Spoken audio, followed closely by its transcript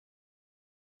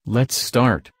Let's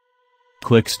start.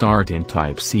 Click Start and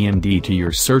type CMD to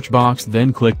your search box,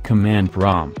 then click Command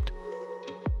Prompt.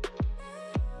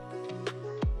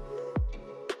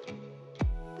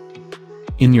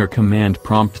 In your command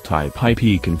prompt type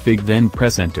ipconfig, then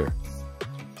press Enter.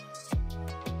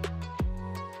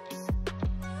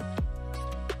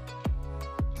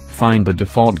 Find the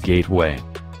default gateway.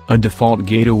 A default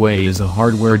gateway is a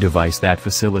hardware device that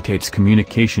facilitates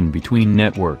communication between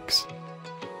networks.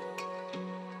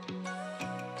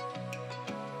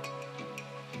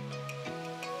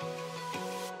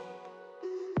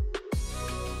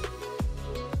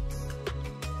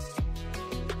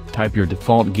 Type your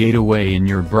default gateway in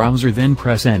your browser, then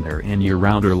press Enter and your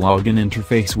router login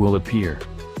interface will appear.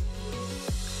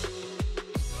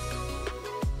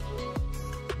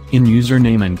 In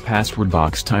username and password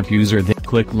box type user, then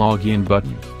click Login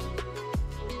button.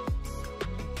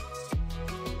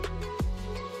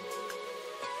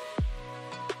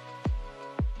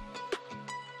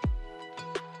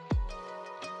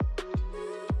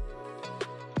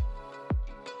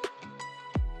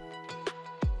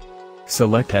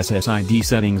 Select SSID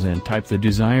settings and type the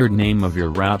desired name of your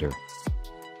router.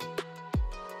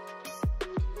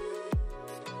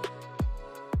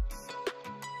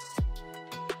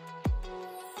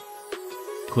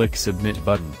 Click Submit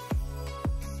button.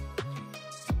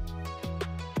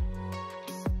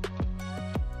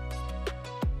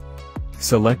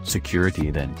 Select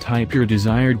Security, then type your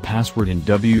desired password in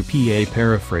WPA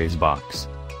paraphrase box.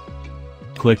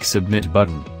 Click Submit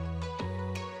button.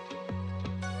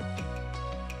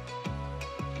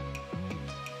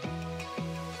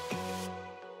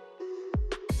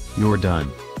 You're done.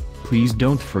 Please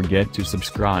don't forget to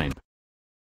subscribe.